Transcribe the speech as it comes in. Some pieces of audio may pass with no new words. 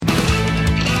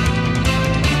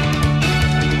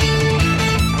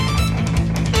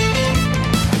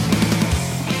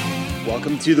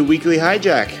to the Weekly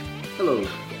Hijack. Hello.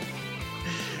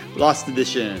 Lost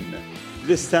Edition.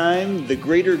 This time, The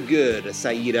Greater Good, a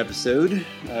Sayid episode.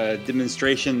 A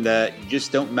demonstration that you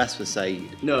just don't mess with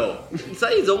Sayid. No.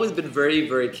 Sayid's always been very,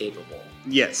 very capable.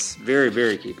 Yes, very,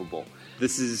 very capable.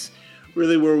 This is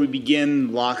really where we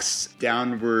begin Locke's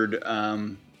downward...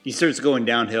 he starts going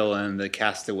downhill in the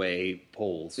castaway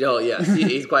poles. Oh, yes.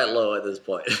 He's quite low at this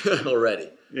point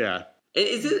already. Yeah. And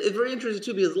it's very interesting,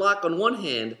 too, because Locke, on one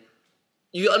hand,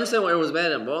 you understand why everyone's mad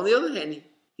at him, but on the other hand,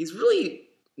 he's really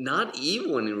not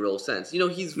evil in a real sense. You know,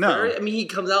 he's very... I mean, he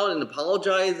comes out and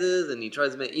apologizes, and he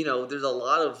tries to make... You know, there's a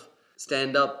lot of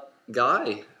stand-up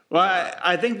guy. Well,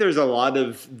 I think there's a lot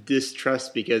of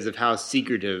distrust because of how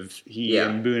secretive he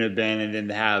and Boone have been, and then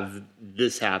to have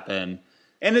this happen.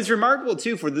 And it's remarkable,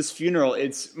 too, for this funeral.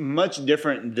 It's much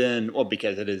different than... Well,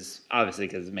 because it is... Obviously,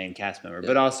 because it's a main cast member,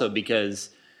 but also because...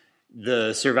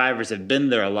 the survivors have been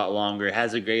there a lot longer. It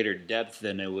has a greater depth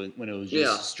than it was when it was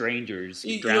just strangers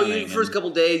drowning. You know, first couple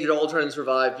days, you're all trying to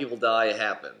survive. People die. It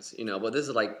happens. You know, but this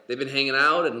is like they've been hanging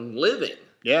out and living.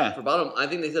 Yeah, for about I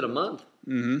think they said a month.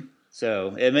 Mm-hmm.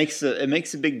 So it makes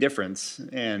a big difference,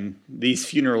 and these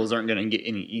funerals aren't going to get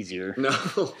any easier. No,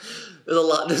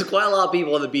 There's quite a lot of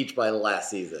people on the beach by the last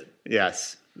season.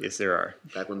 Yes, there are.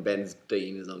 Back when Ben's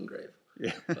digging his own grave.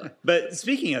 Yeah. But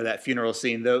speaking of that funeral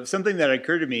scene, though, something that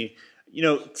occurred to me, you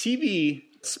know, TV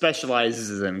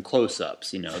specializes in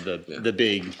close-ups, you know, the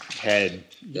big head,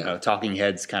 you know, talking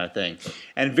heads kind of thing.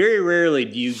 And very rarely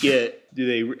do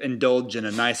they indulge in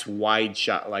a nice wide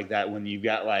shot like that when you've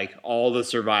got, like, all the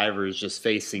survivors just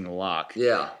facing Locke.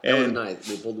 Yeah, that was nice.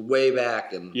 They pulled way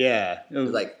back and it was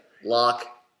like, Locke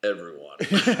everyone.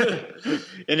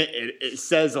 And it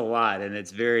says a lot, and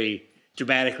it's very...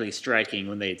 dramatically striking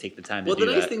when they take the time to do that.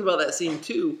 Well, the nice thing about that scene,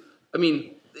 too, I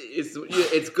mean,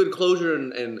 it's good closure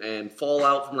and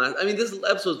fallout from last... I mean, this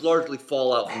episode's largely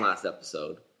fallout from last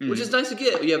episode, which is nice to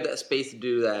get. You have that space to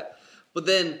do that. But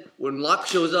then, when Locke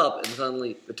shows up, and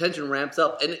suddenly the tension ramps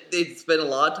up, and they spend a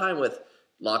lot of time with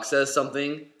Locke says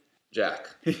something, Jack.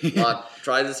 Locke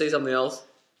tries to say something else,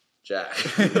 Jack.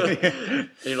 And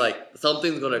you're like,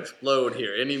 something's going to explode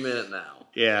here any minute now.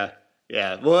 Yeah.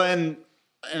 Well,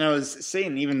 and I was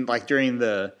saying, even like during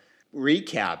the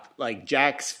recap, like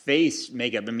Jack's face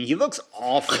makeup, I mean, he looks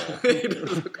awful. He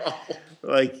does look awful.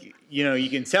 Like, you know, you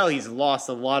can tell he's lost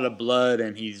a lot of blood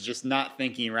and he's just not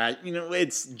thinking right. You know,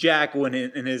 it's Jack when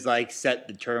in his like set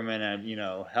determined and, you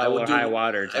know, hell or high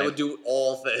water type. I would do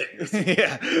all things.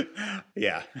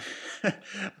 Yeah.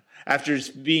 After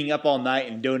being up all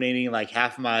night and donating like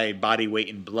half my body weight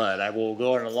in blood, I will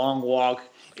go on a long walk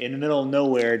in the middle of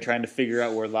nowhere trying to figure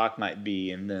out where Locke might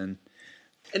be, and then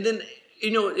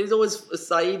you know, it's always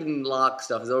Sayid and Locke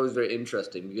stuff is always very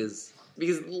interesting because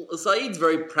Sayid's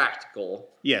very practical.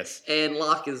 Yes. And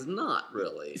Locke is not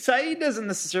really. Sayid doesn't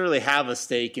necessarily have a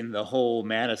stake in the whole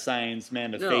man of science,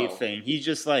 man of faith thing. He's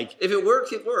just like, if it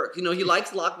works, it works. You know, he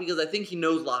likes Locke because I think he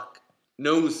knows Locke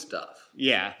knows stuff.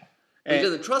 Yeah. He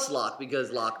doesn't trust Locke because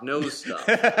Locke knows stuff.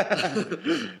 that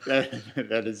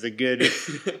is a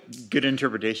good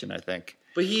interpretation, I think.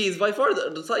 But he's by far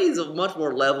Sayid's a much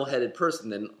more level-headed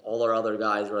person than all our other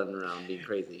guys running around being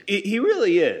crazy. He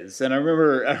really is, and I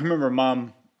remember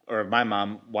my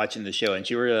mom watching the show, and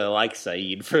she really liked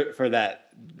Sayid for that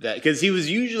because he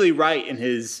was usually right in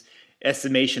his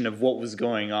estimation of what was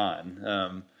going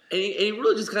on. And he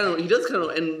really just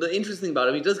and the interesting thing about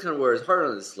him, he does kind of wear his heart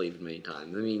on his sleeve many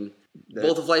times. I mean,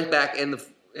 both the flashback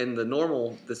and the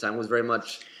normal this time was very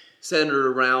much centered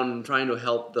around trying to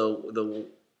help the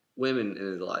women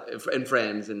in his life and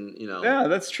friends, and you know. Yeah,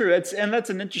 that's true. That's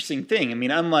an interesting thing. I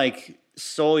mean, unlike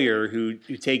Sawyer, who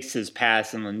takes his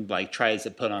past and then like tries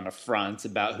to put on a front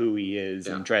about who he is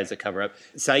and tries to cover up,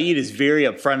 Sayid is very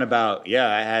upfront about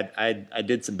I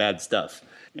did some bad stuff,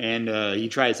 and he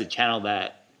tries to channel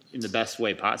that in the best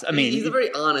way possible. I mean, he's a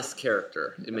very honest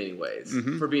character in many ways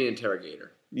for being an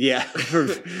interrogator. Yeah,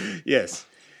 yes.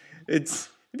 I'd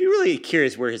be really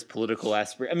curious where his political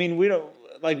aspiration. I mean, we don't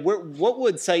like what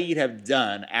would Sayid have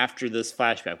done after this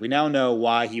flashback? We now know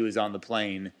why he was on the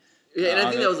plane. Yeah, and I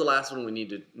think that was the last one we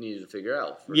needed to figure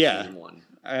out for season 1.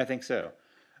 I think so.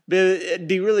 But it'd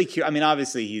be really curious. I mean,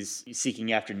 obviously he's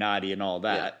seeking after Nadia and all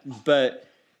that, but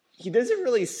he doesn't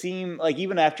really seem like,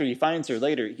 even after he finds her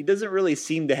later, he doesn't really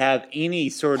seem to have any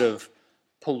sort of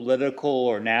political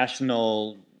or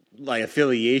national like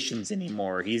affiliations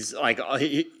anymore. He's like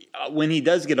when he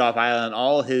does get off island,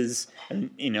 all his,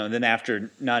 then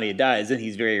after Nadia dies, then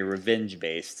he's very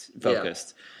revenge-based,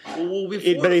 focused. Well,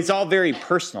 but it's all very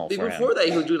personal for him. Before that,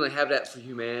 he was doing like Habitat for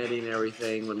Humanity and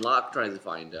everything when Locke tries to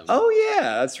find him. Oh,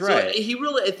 yeah, that's right. So he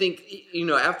really, I think,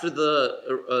 after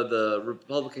the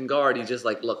Republican Guard, he's just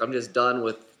like, look, I'm just done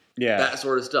with that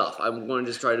sort of stuff. I'm going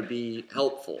to just try to be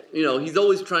helpful. He's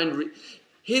always trying to...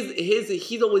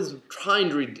 He's always trying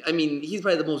to... he's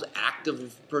probably the most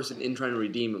active person in trying to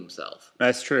redeem himself.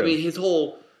 That's true. His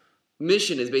whole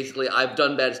mission is basically, I've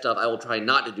done bad stuff, I will try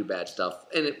not to do bad stuff.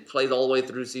 And it plays all the way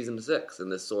through season 6 in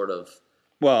this sort of...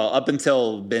 Well, up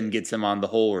until Ben gets him on the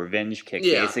whole revenge kick,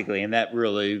 basically, and that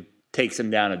really takes him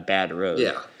down a bad road.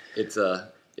 Yeah, it's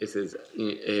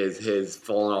his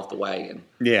falling off the wagon.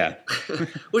 Yeah.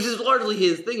 Which is largely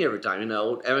his thing every time, am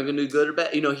I going to do good or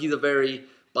bad? He's a very,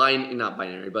 not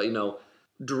binary, but,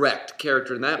 direct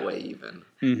character in that way even.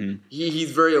 Mm-hmm. He's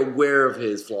very aware of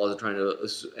his flaws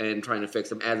and trying to fix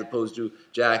them, as opposed to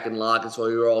Jack and Locke and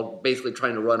Sawyer, all basically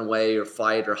trying to run away or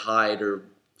fight or hide or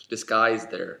disguise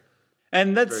their...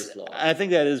 And I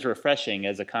think that is refreshing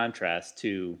as a contrast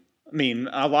to,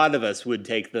 a lot of us would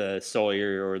take the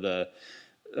Sawyer or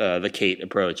the Kate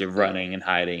approach of running and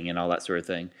hiding and all that sort of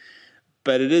thing.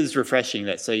 But it is refreshing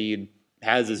that Sayid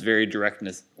has this very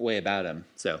directness way about him.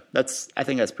 So I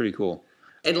think that's pretty cool.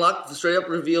 And Locke straight up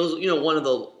reveals, one of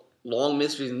the long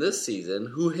mysteries in this season,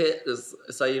 who hit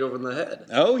Sayid over in the head.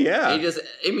 Oh, yeah. And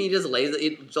he just lays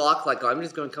it. Locke's like, I'm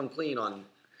just going to come clean on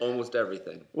almost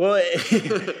everything. Well,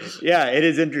 yeah, it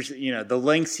is interesting. The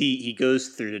lengths he goes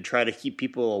through to try to keep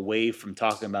people away from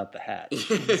talking about the hat.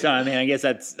 So, I guess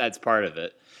that's part of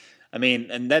it.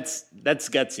 And that's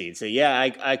gutsy. So, yeah,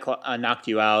 I knocked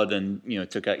you out and,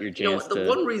 took out your chance. The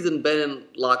one reason Ben and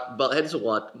Locke butt heads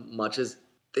so much is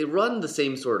they run the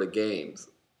same sort of games.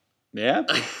 Yeah,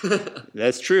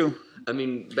 that's true.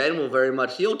 Ben will very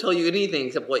much, he'll tell you anything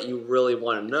except what you really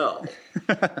want to know.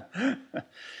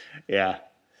 Yeah.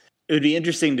 It would be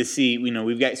interesting to see,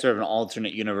 we've got sort of an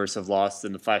alternate universe of Lost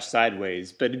and The Flash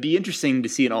Sideways, but it'd be interesting to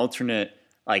see an alternate,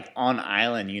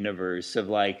 on-island universe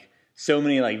of, so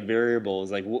many,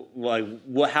 variables.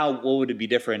 What would it be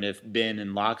different if Ben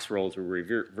and Locke's roles were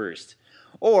reversed?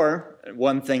 Or,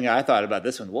 one thing I thought about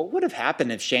this one, what would have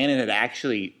happened if Shannon had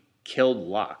actually killed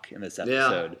Locke in this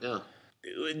episode? Yeah.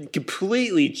 It would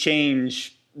completely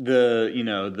change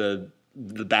the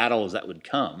battles that would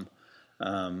come.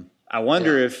 I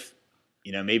wonder if,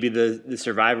 maybe the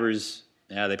survivors,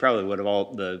 they probably would have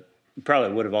all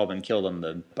been killed on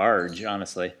the barge,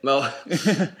 honestly. Well,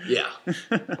 yeah.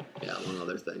 Yeah, among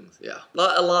other things, yeah.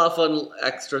 A lot of fun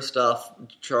extra stuff.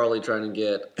 Charlie trying to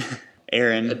get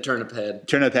Aaron. Turnip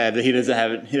Head. He doesn't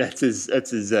have it. That's his,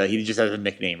 he just has a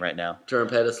nickname right now.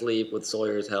 Turnip Head asleep with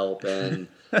Sawyer's help and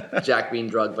Jack being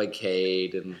drugged by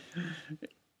Cade. And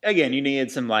again, you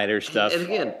needed some lighter stuff. And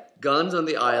again, guns on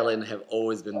the island have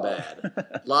always been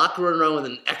bad. Locke running around with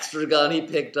an extra gun he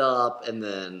picked up, and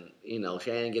then,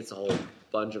 Shannon gets a whole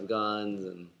bunch of guns.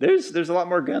 And there's a lot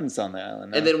more guns on the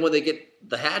island now. And then when they get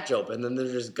the hatch open, then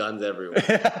there's just guns everywhere.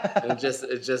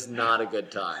 It's just not a good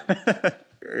time.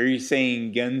 Are you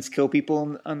saying guns kill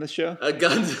people on the show?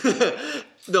 Guns?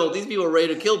 No, these people are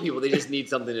ready to kill people. They just need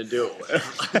something to do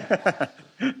it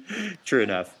with. True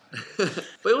enough. But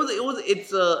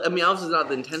it's obviously not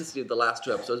the intensity of the last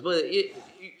 2 episodes, but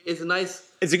it's a nice...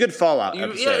 It's a good fallout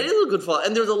episode. Yeah, it is a good fallout.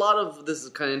 And there's a lot of this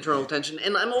kind of internal tension.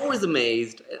 And I'm always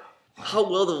amazed at how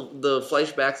well the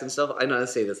flashbacks and stuff... I know I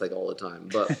say this all the time,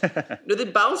 but they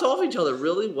bounce off each other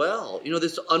really well.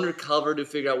 This undercover to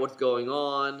figure out what's going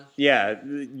on. Yeah,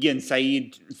 again,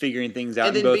 Sayid figuring things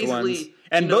out in both ones.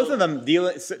 And both of them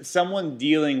someone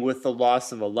dealing with the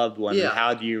loss of a loved one. Yeah. And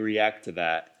how do you react to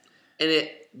that? And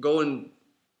it going...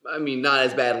 not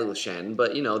as badly with Shannon,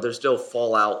 but, there's still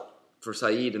fallout for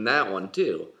Sayid in that one,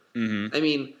 too.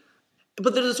 Mm-hmm.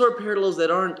 But there's the sort of parallels that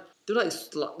aren't... They're,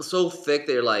 so thick,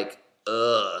 they're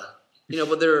ugh.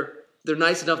 But they're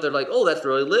nice enough, they're oh, that's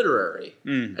really literary.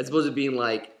 As opposed to being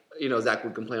Zach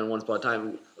would complain on Once Upon a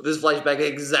Time, this flashback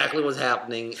exactly what's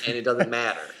happening, and it doesn't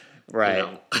matter.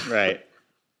 Right, right.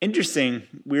 Interesting,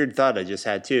 weird thought I just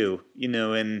had, too.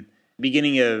 In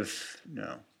beginning of...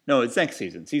 No, it's next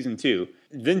season, season 2.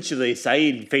 Eventually,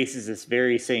 Sayid faces this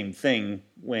very same thing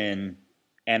when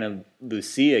Ana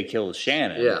Lucia kills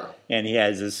Shannon. Yeah. And he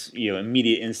has this,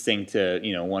 immediate instinct to,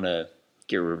 want to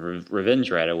get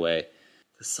revenge right away.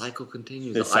 The cycle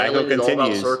continues. The cycle island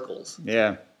continues. Is all about circles.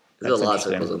 Yeah. There's a lot of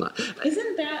circles in that.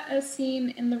 Isn't that a scene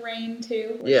in the rain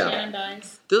too, where Shannon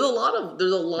dies? There's a lot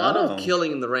of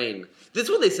killing in the rain. This is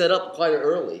what they set up quite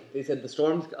early. They said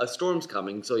a storm's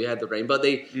coming, so you had the rain. But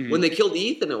when they killed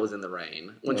Ethan, it was in the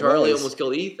rain. When Charlie almost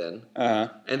killed Ethan,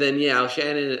 and then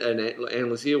Shannon and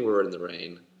Lucille were in the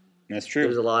rain. That's true.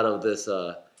 There's a lot of this,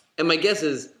 and my guess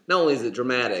is not only is it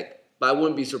dramatic, but I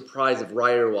wouldn't be surprised if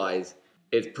writer-wise,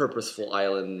 it's purposeful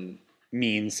island.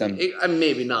 Means some.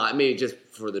 Maybe not. Maybe just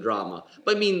for the drama.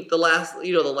 But I mean, the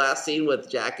last scene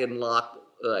with Jack and Locke,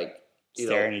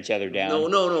 staring each other down.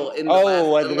 No. In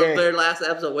the very last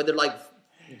episode, where they're like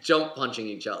jump punching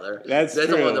each other. That's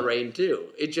true. On the rain too.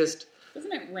 It just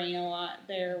doesn't it rain a lot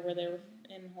there where they were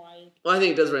in Hawaii? Well, I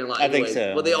think it does rain a lot. I think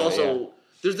so. But they also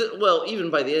even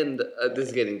by the end, this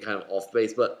is getting kind of off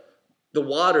base, but the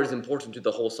water is important to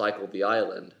the whole cycle of the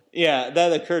island. Yeah,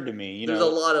 that occurred to me. There's a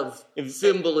lot of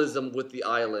symbolism with the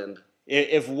island.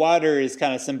 If water is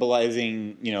kind of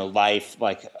symbolizing, life,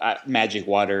 like magic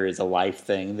water is a life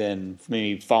thing, then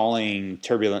maybe falling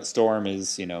turbulent storm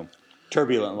is,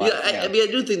 turbulent life. Yeah, I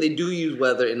do think they do use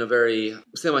weather in a very I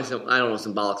don't know if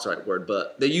symbolic's the right word,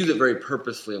 but they use it very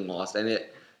purposefully in Lost. And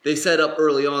they set up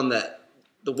early on that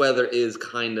the weather is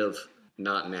kind of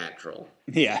not natural.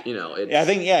 Yeah. I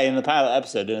think, in the pilot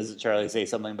episode, doesn't Charlie say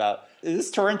something about, is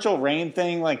this torrential rain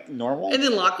thing like normal? And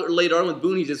then later on with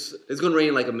Boone, it's going to rain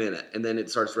in like a minute, and then it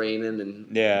starts raining,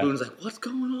 and Boone's like, what's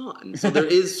going on? So there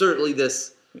is certainly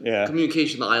this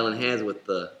communication the island has with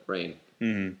the rain.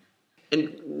 Mm-hmm.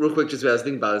 And real quick, just as I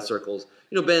think about it, circles,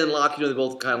 Ben and Locke, they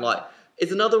both kind of like,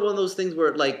 it's another one of those things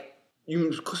where like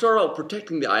you start out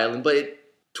protecting the island, but it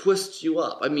twists you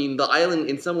up. I mean, the island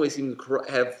in some ways seems to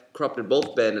have corrupted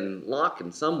both Ben and Locke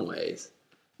in some ways.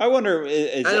 I wonder.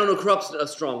 I don't know. Corrupt's a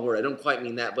strong word. I don't quite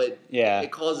mean that, but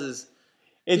it causes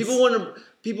people want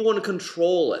to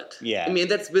control it. Yeah, I mean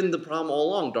that's been the problem all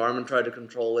along. Darman tried to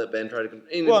control it. Ben tried to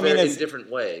in different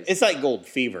ways. It's like gold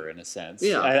fever in a sense.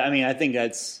 Yeah, I think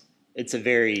it's a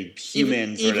very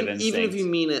human sort of instinct. Even if you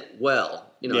mean it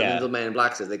well, the Man in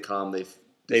Black says they come,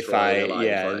 they fight,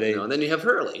 and then you have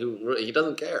Hurley, who he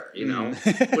doesn't care,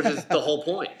 which is the whole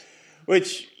point.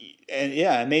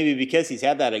 Maybe because he's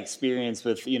had that experience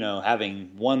with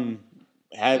having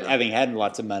having had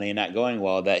lots of money and not going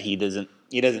well, that he just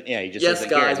doesn't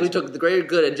guys, we took the greater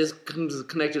good and just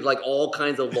connected like all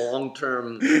kinds of long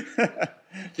term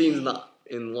themes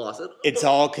in Lost. It's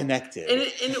all connected,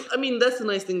 and I mean that's the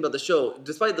nice thing about the show.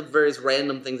 Despite the various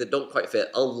random things that don't quite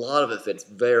fit, a lot of it fits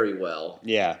very well.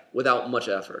 Yeah, without much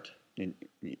effort.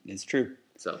 It's true.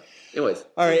 So, anyways.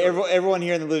 All right, everyone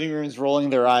here in the living room is rolling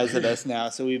their eyes at us now,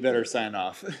 so we better sign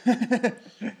off.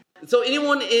 So,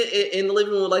 anyone in the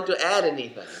living room would like to add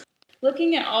anything?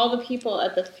 Looking at all the people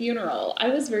at the funeral, I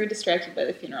was very distracted by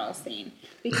the funeral scene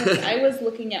because I was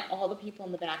looking at all the people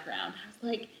in the background. I was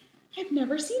like, I've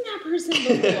never seen that person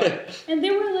before. And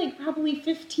there were like probably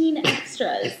 15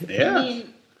 extras. Yeah. I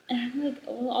mean, and I'm like,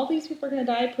 well, all these people are going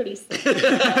to die pretty soon.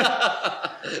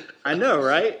 I know,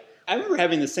 right? I remember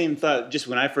having the same thought just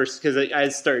when I first, because I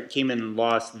came in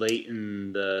Lost late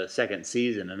in the second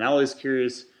season, and I was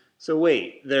curious. So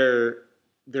wait, they're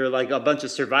like a bunch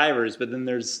of survivors, but then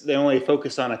they only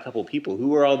focus on a couple people.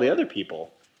 Who are all the other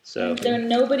people? So they're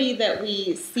nobody that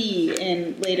we see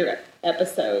in later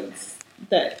episodes.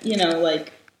 That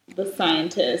like the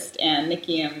scientist and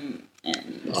Nikium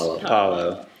and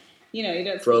Apollo. You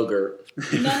don't Kroger.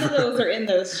 None of those are in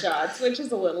those shots, which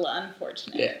is a little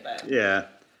unfortunate. Yeah. But yeah.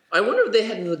 I wonder if they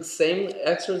had the same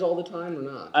extras all the time or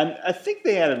not. I think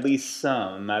they had at least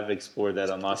some. I've explored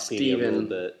that on Lost TV a little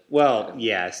bit. Well,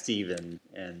 Steven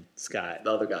and Scott.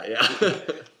 The other guy, yeah.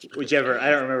 Whichever.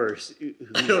 I don't remember.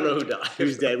 I don't know who died.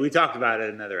 Who's dead. We talked about it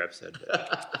in another episode.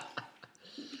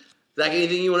 Zach,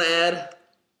 anything you want to add?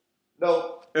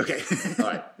 No. Okay. All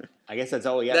right. I guess that's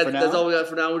all we got for now. That's all we got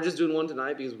for now. We're just doing one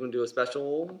tonight because we're going to do a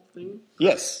special thing.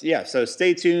 Yes. Yeah. So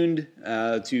stay tuned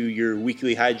to your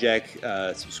weekly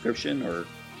Hijack subscription or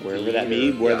wherever that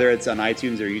may be, whether it's on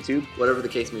iTunes or YouTube. Whatever the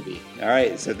case may be. All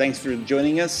right. So thanks for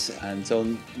joining us. Until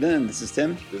then, this is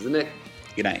Tim. This is Nick.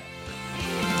 Good night.